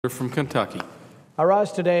From Kentucky. I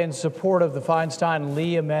rise today in support of the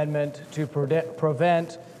Feinstein-Lee amendment to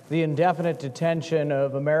prevent the indefinite detention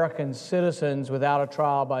of American citizens without a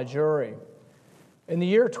trial by jury. In the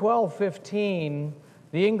year 1215,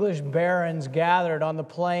 the English barons gathered on the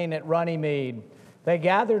plain at Runnymede. They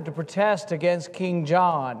gathered to protest against King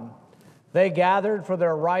John. They gathered for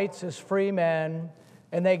their rights as free men,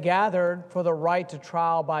 and they gathered for the right to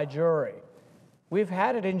trial by jury. We've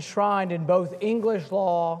had it enshrined in both English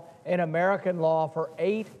law and American law for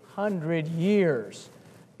 800 years.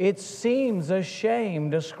 It seems a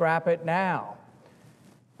shame to scrap it now.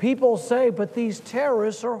 People say, but these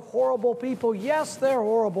terrorists are horrible people. Yes, they're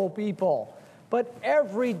horrible people. But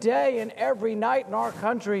every day and every night in our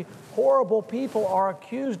country, horrible people are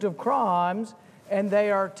accused of crimes and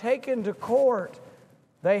they are taken to court.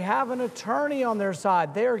 They have an attorney on their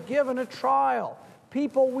side. They are given a trial.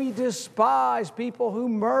 People we despise, people who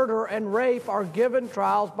murder and rape, are given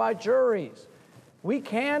trials by juries. We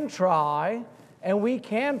can try and we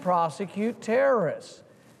can prosecute terrorists.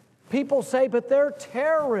 People say, but they're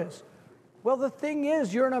terrorists. Well, the thing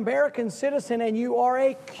is, you're an American citizen and you are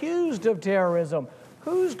accused of terrorism.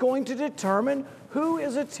 Who's going to determine who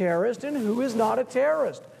is a terrorist and who is not a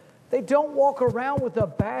terrorist? They don't walk around with a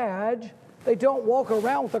badge. They don't walk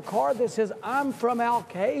around with a card that says, I'm from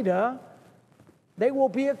Al-Qaeda. They will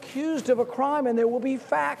be accused of a crime and there will be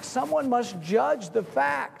facts. Someone must judge the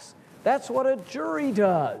facts. That's what a jury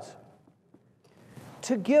does.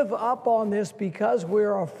 To give up on this because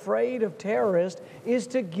we're afraid of terrorists is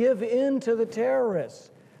to give in to the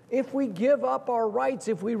terrorists. If we give up our rights,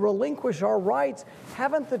 if we relinquish our rights,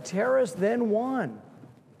 haven't the terrorists then won?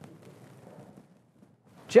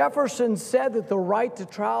 Jefferson said that the right to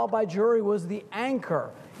trial by jury was the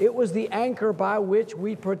anchor. It was the anchor by which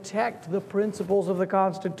we protect the principles of the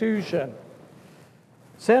Constitution.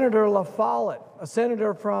 Senator La Follette, a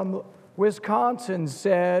senator from Wisconsin,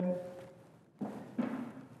 said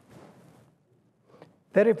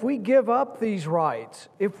that if we give up these rights,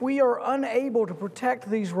 if we are unable to protect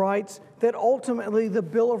these rights, that ultimately the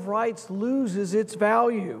Bill of Rights loses its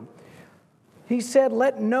value. He said,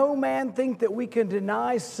 let no man think that we can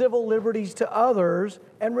deny civil liberties to others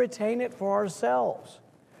and retain it for ourselves.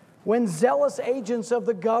 When zealous agents of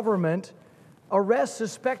the government arrest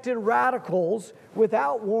suspected radicals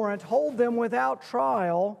without warrant, hold them without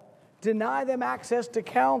trial, deny them access to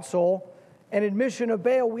counsel and admission of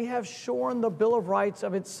bail, we have shorn the Bill of Rights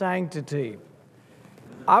of its sanctity.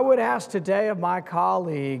 I would ask today of my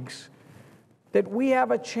colleagues that we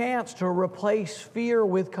have a chance to replace fear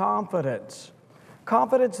with confidence.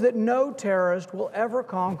 Confidence that no terrorist will ever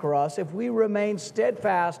conquer us if we remain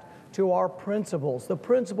steadfast to our principles, the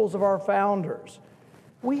principles of our founders.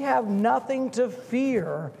 We have nothing to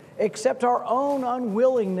fear except our own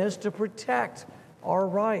unwillingness to protect our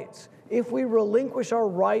rights. If we relinquish our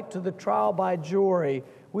right to the trial by jury,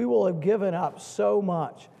 we will have given up so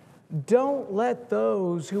much. Don't let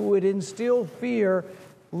those who would instill fear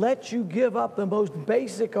let you give up the most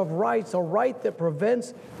basic of rights, a right that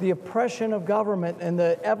prevents the oppression of government and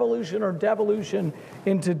the evolution or devolution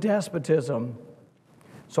into despotism.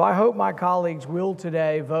 So I hope my colleagues will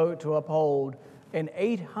today vote to uphold an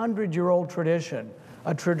 800-year-old tradition,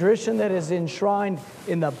 a tradition that is enshrined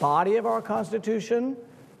in the body of our Constitution,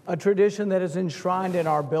 a tradition that is enshrined in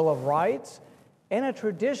our Bill of Rights, and a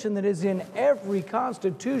tradition that is in every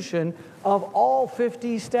constitution of all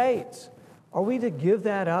 50 states. Are we to give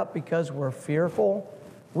that up because we're fearful?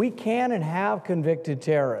 We can and have convicted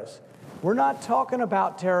terrorists. We're not talking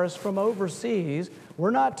about terrorists from overseas.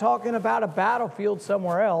 We're not talking about a battlefield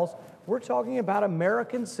somewhere else. We're talking about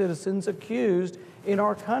American citizens accused in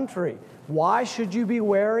our country. Why should you be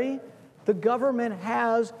wary? The government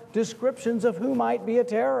has descriptions of who might be a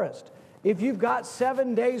terrorist. If you've got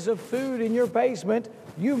 7 days of food in your basement,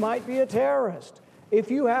 you might be a terrorist. If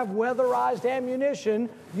you have weatherized ammunition,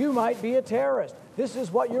 you might be a terrorist. This is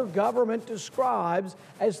what your government describes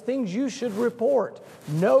as things you should report.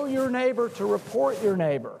 Know your neighbor to report your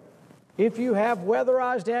neighbor. If you have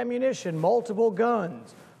weatherized ammunition, multiple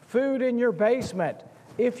guns, food in your basement,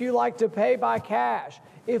 if you like to pay by cash,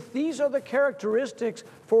 if these are the characteristics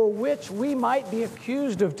for which we might be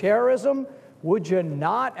accused of terrorism, would you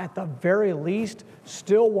not, at the very least,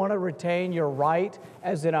 still want to retain your right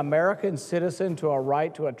as an American citizen to a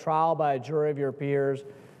right to a trial by a jury of your peers?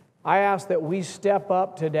 I ask that we step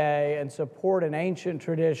up today and support an ancient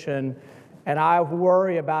tradition, and I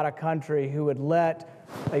worry about a country who would let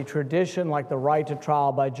a tradition like the right to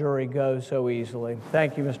trial by jury go so easily.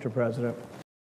 Thank you, Mr. President.